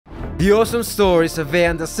The Awesome Store is a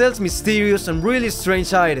van that sells mysterious and really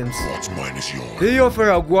strange items. What's mine is yours. They offer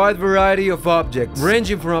a wide variety of objects,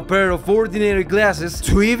 ranging from a pair of ordinary glasses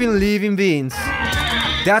to even living beings.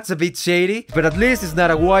 That's a bit shady, but at least it's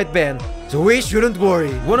not a white van, so we shouldn't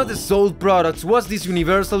worry. One of the sold products was this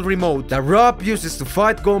universal remote that Rob uses to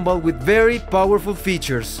fight Gumball with very powerful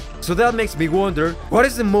features. So that makes me wonder, what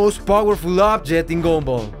is the most powerful object in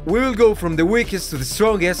Gumball? We will go from the weakest to the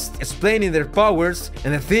strongest, explaining their powers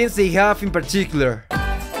and the things they have in particular.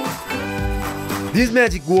 This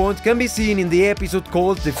magic wand can be seen in the episode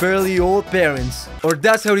called The Fairly Odd Parents, or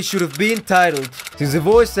that's how it should have been titled, since the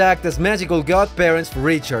voice act as magical godparents for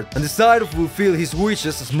Richard and decide to fulfill his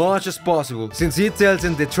wishes as much as possible, since he tells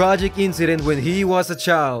them the tragic incident when he was a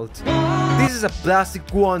child. This is a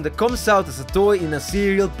plastic wand that comes out as a toy in a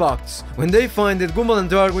cereal box. When they find it, Gumball and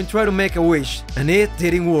Darwin try to make a wish, and it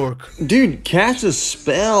didn't work. Dude, cast a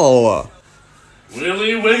spell!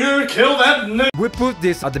 Willy Wigger, kill that n- We put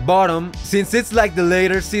this at the bottom, since it's like the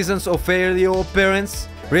later seasons of Fairly Odd Parents.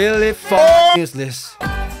 Really useless.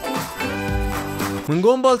 When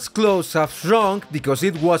Gumball's clothes have shrunk because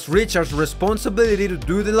it was Richard's responsibility to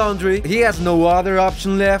do the laundry, he has no other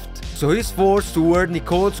option left, so he's forced to wear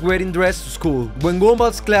Nicole's wedding dress to school. When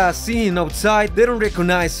Gumball's class see him outside, they don't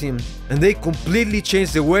recognize him, and they completely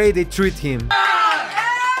change the way they treat him.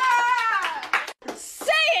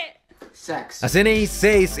 Sex. As NAE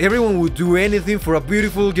says, everyone would do anything for a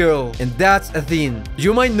beautiful girl, and that's a thing.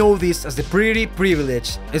 You might know this as the pretty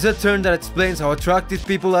privilege. It's a term that explains how attractive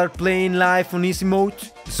people are playing life on easy mode.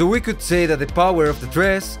 So we could say that the power of the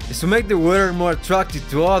dress is to make the wearer more attractive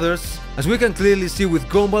to others, as we can clearly see with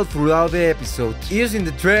Gumball throughout the episode, using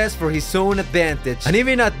the dress for his own advantage. And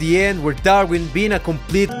even at the end, where Darwin, being a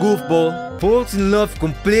complete goofball, falls in love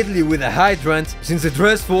completely with a hydrant since the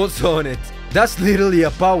dress falls on it. That's literally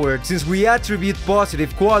a power, since we attribute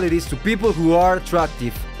positive qualities to people who are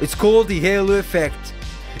attractive. It's called the halo effect.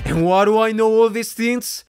 And why do I know all these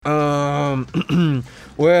things? Well,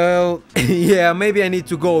 yeah, maybe I need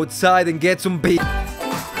to go outside and get some beer.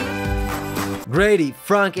 Grady,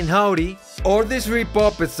 Frank and Howdy are these three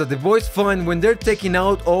puppets that the boys find when they're taking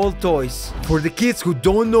out all toys. For the kids who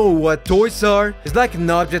don't know what toys are, it's like an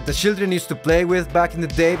object that children used to play with back in the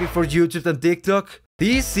day before YouTube and TikTok.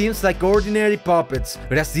 These seems like ordinary puppets,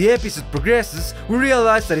 but as the episode progresses, we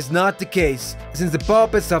realize that is not the case, since the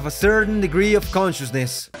puppets have a certain degree of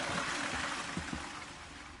consciousness.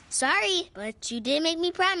 Sorry, but you did make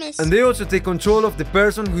me promise. And they also take control of the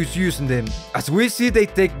person who's using them. As we see, they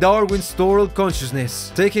take Darwin's total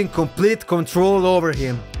consciousness, taking complete control over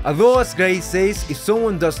him. Although, as Gray says, if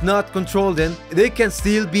someone does not control them, they can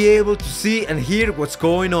still be able to see and hear what's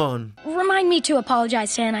going on. Remind me to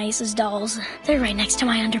apologize to Anaisa's dolls. They're right next to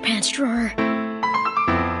my underpants drawer.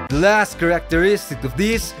 The last characteristic of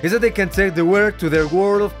this is that they can take the wearer to their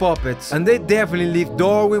world of puppets, and they definitely leave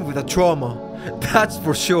Darwin with a trauma. That's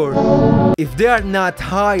for sure. If they are not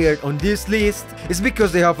hired on this list, it's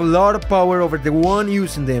because they have a lot of power over the one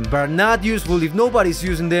using them, but are not useful if nobody's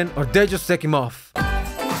using them or they just take him off.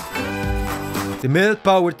 The Male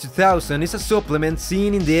Power 2000 is a supplement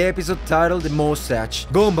seen in the episode titled The Mustache.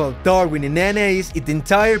 Gumball, Darwin and Anais eat the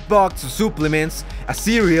entire box of supplements, a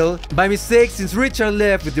cereal, by mistake since Richard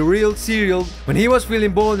left with the real cereal when he was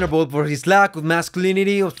feeling vulnerable for his lack of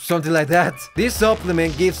masculinity or something like that. This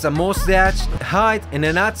supplement gives a mustache, height and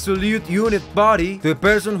an absolute unit body to the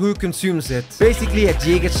person who consumes it. Basically a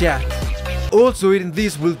giga chat. Also, eating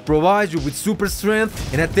this will provide you with super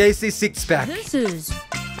strength and a tasty six-pack.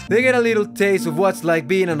 They get a little taste of what's like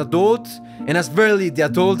being an adult, and as barely the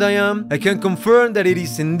adult I am, I can confirm that it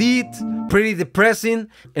is indeed pretty depressing,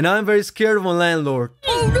 and I'm very scared of my landlord.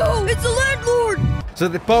 Oh no, it's a landlord! So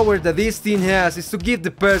the power that this thing has is to give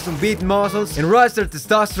the person big muscles and rise their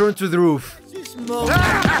testosterone through the roof.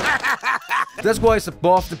 That's why it's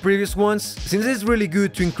above the previous ones, since it's really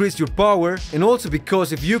good to increase your power, and also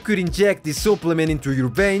because if you could inject this supplement into your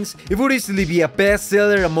veins, it would easily be a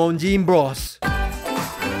bestseller among gym bros.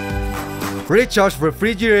 Richard's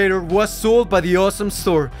refrigerator was sold by the Awesome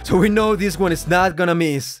Store, so we know this one is not gonna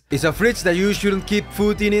miss. It's a fridge that you shouldn't keep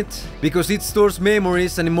food in it, because it stores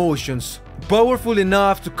memories and emotions. Powerful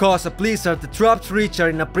enough to cause a blizzard that traps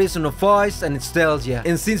Richard in a prison of ice and nostalgia.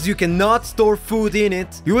 And since you cannot store food in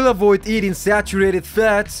it, you will avoid eating saturated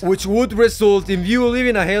fats, which would result in you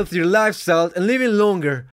living a healthier lifestyle and living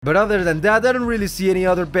longer. But other than that, I don't really see any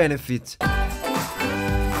other benefit.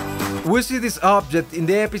 We see this object in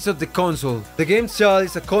the episode The Console. The game's child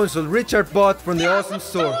is a console Richard bought from the Awesome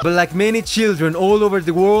Store. But like many children all over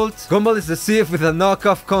the world, Gumball is a thief with a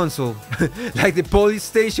knockoff console. Like the police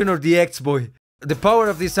station or the X-Boy. The power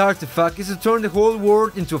of this artifact is to turn the whole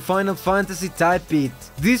world into a Final Fantasy type beat.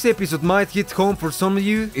 This episode might hit home for some of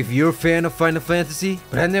you if you're a fan of Final Fantasy,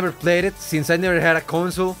 but I never played it since I never had a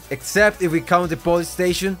console, except if we count the police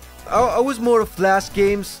station. I was more of Flash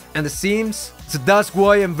games and The Sims, so that's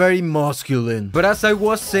why I'm very masculine. But as I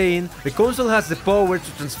was saying, the console has the power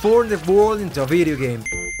to transform the world into a video game.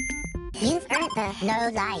 You've earned the No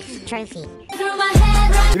Life trophy.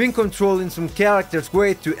 Even controlling some characters'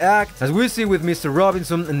 way to act, as we see with Mr.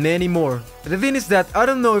 Robinson and many more. The thing is that I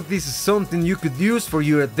don't know if this is something you could use for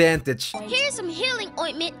your advantage. Here's some healing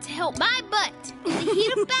ointment to help my butt in the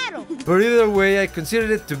heat of battle. But either way, I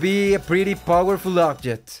consider it to be a pretty powerful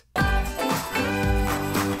object.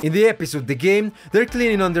 In the episode The Game, they're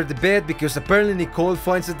cleaning under the bed because apparently Nicole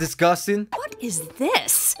finds it disgusting. What is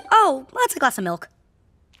this? Oh, that's a glass of milk.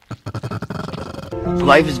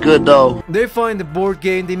 Life is good though. They find the board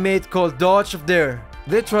game they made called Dodge of Dare.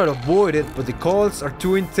 They try to avoid it, but the calls are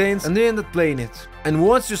too intense and they end up playing it. And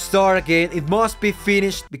once you start again, it must be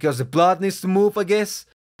finished because the plot needs to move, I guess.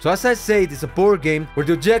 So as I said, it's a board game where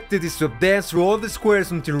the objective is to advance through all the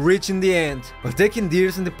squares until reaching the end, while taking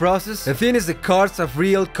deers in the process. The thing is, the cards have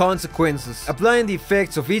real consequences, applying the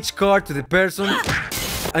effects of each card to the person,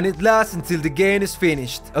 and it lasts until the game is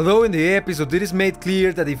finished. Although in the episode it is made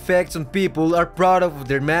clear that the effects on people are product of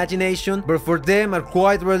their imagination, but for them are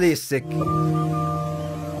quite realistic.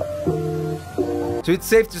 So it's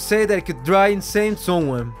safe to say that it could drive insane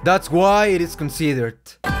someone. That's why it is considered.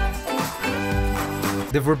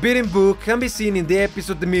 The Forbidden Book can be seen in the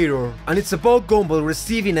episode The Mirror, and it's about Gumball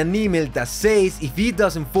receiving an email that says if he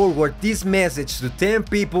doesn't forward this message to 10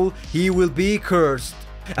 people, he will be cursed.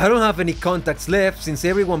 I don't have any contacts left since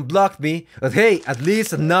everyone blocked me, but hey, at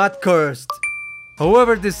least I'm not cursed.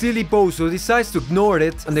 However, the silly bozo decides to ignore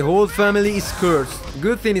it and the whole family is cursed.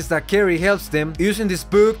 Good thing is that Carrie helps them, using this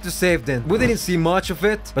book to save them. We didn't see much of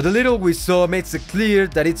it, but the little we saw makes it clear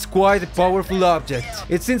that it's quite a powerful object.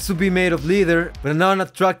 It seems to be made of leather, with an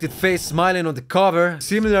unattractive face smiling on the cover,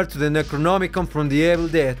 similar to the Necronomicon from the Evil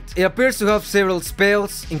Dead. It appears to have several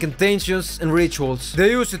spells, incantations and rituals.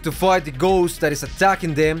 They use it to fight the ghost that is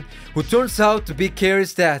attacking them, who turns out to be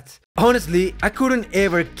Carrie's dad. Honestly, I couldn't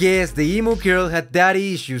ever guess the emo girl had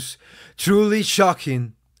daddy issues. Truly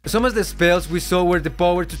shocking. Some of the spells we saw were the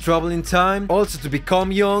power to travel in time, also to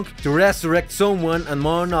become young, to resurrect someone,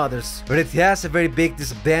 among others. But it has a very big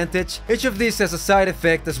disadvantage. Each of these has a side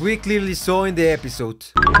effect, as we clearly saw in the episode.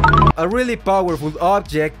 A really powerful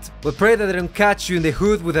object, but pray that they don't catch you in the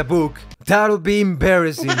hood with a book. That'll be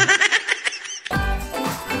embarrassing.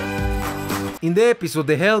 In the episode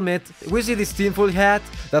The Helmet, we see this tinfoil hat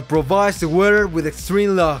that provides the wearer with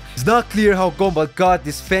extreme luck. It's not clear how Gumball got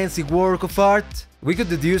this fancy work of art. We could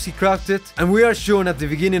deduce he cracked it, and we are shown at the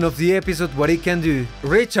beginning of the episode what he can do.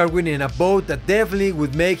 Richard winning a boat that definitely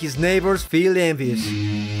would make his neighbors feel envious.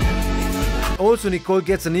 Also, Nicole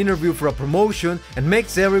gets an interview for a promotion and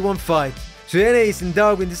makes everyone fight. So Ace and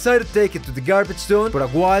Darwin decide to take it to the garbage dump, but a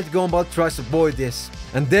wild Gumball tries to avoid this,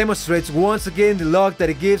 and demonstrates once again the luck that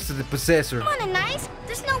he gives to the possessor. Come on, Nice.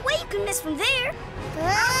 There's no way you can miss from there.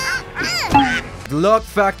 The luck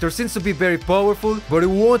factor seems to be very powerful, but it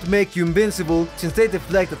won't make you invincible since they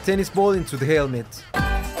deflect a tennis ball into the helmet.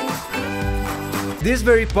 This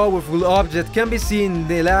very powerful object can be seen in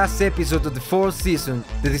the last episode of the 4th season,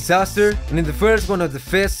 The Disaster, and in the first one of the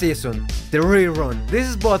 5th season, The Rerun. This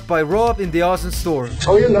is bought by Rob in the Awesome Store.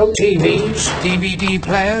 So you know TVs, DVD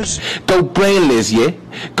players. Go brainless, yeah?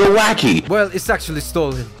 Go wacky. Well, it's actually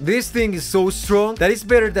stolen. This thing is so strong that it's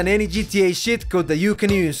better than any GTA shitcode that you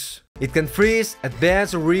can use. It can freeze,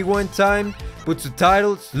 advance or rewind time, put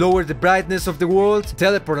subtitles, lower the brightness of the world,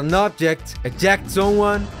 teleport an object, eject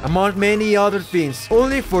someone, among many other things,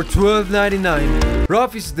 only for $12.99.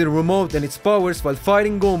 Ruff uses the remote and its powers while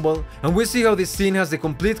fighting Gumball, and we see how this scene has the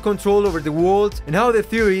complete control over the world, and how the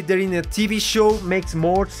theory that in a TV show makes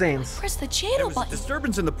more sense. Press the channel button.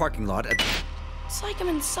 Disturbance in the parking lot. It's like I'm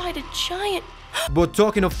inside a giant... But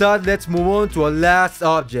talking of that, let's move on to our last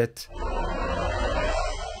object.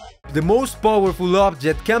 The most powerful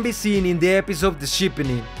object can be seen in the episode The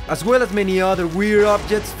Shipping, as well as many other weird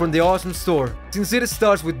objects from the Awesome Store, since it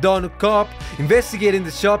starts with Donut Cop investigating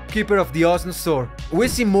the shopkeeper of the Awesome Store. We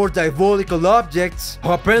see more diabolical objects,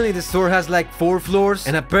 how apparently the store has like 4 floors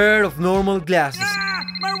and a pair of normal glasses. Ah!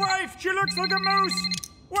 My wife! She looks like a mouse!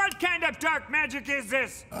 What kind of dark magic is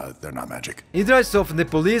this? They're not magic. He drives off and the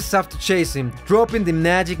police have to chase him, dropping the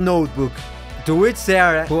magic notebook. To which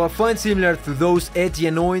Sarah, who I find similar to those edgy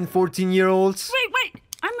annoying 14-year-olds, Wait!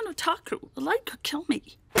 I'm an otaku. The light could kill me.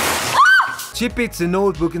 she picks a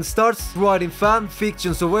notebook and starts writing fan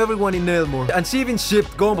fictions of everyone in Elmore, and she even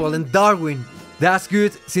shipped Gumball and Darwin. That's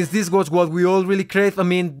good, since this was what we all really crave. I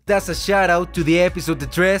mean, that's a shout out to the episode The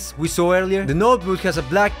Dress we saw earlier. The notebook has a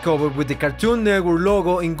black cover with the Cartoon Network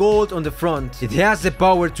logo in gold on the front. It has the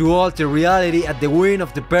power to alter reality at the whim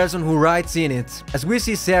of the person who writes in it, as we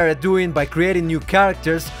see Sarah doing by creating new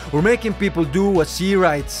characters or making people do what she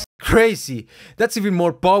writes. Crazy! That's even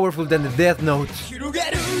more powerful than the Death Note.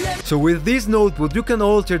 So with this notebook you can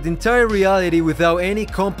alter the entire reality without any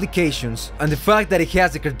complications, and the fact that it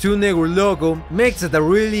has the Cartoon Network logo makes it a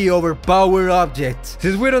really overpowered object,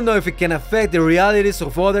 since we don't know if it can affect the realities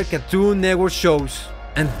of other Cartoon Network shows.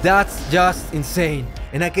 And that's just insane.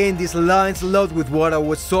 And again, this aligns a lot with what I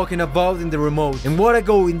was talking about in the remote, and what I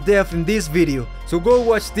go in depth in this video, so go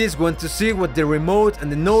watch this one to see what the remote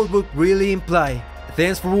and the notebook really imply.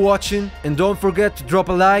 Thanks for watching, and don't forget to drop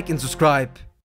a like and subscribe.